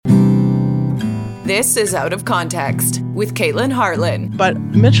This is Out of Context with Caitlin Hartland. But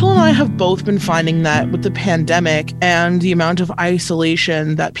Mitchell and I have both been finding that with the pandemic and the amount of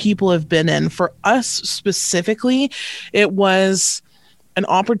isolation that people have been in, for us specifically, it was an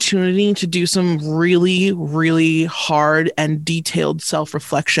opportunity to do some really, really hard and detailed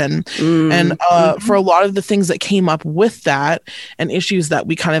self-reflection. And for a lot of the things that came up with that and issues that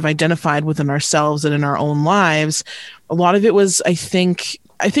we kind of identified within ourselves and in our own lives, a lot of it was, I think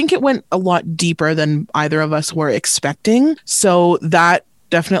it went a lot deeper than either of us were expecting. So that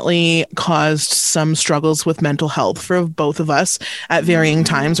definitely caused some struggles with mental health for both of us at varying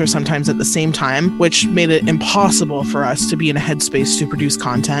times or sometimes at the same time, which made it impossible for us to be in a headspace to produce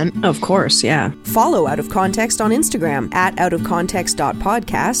content. Of course, yeah. Follow Out of Context on Instagram at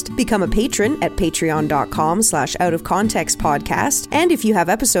outofcontext.podcast. Become a patron at patreon.com/outofcontextpodcast. And if you have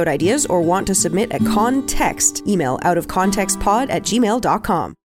episode ideas or want to submit a context, email outofcontextpod@gmail.com.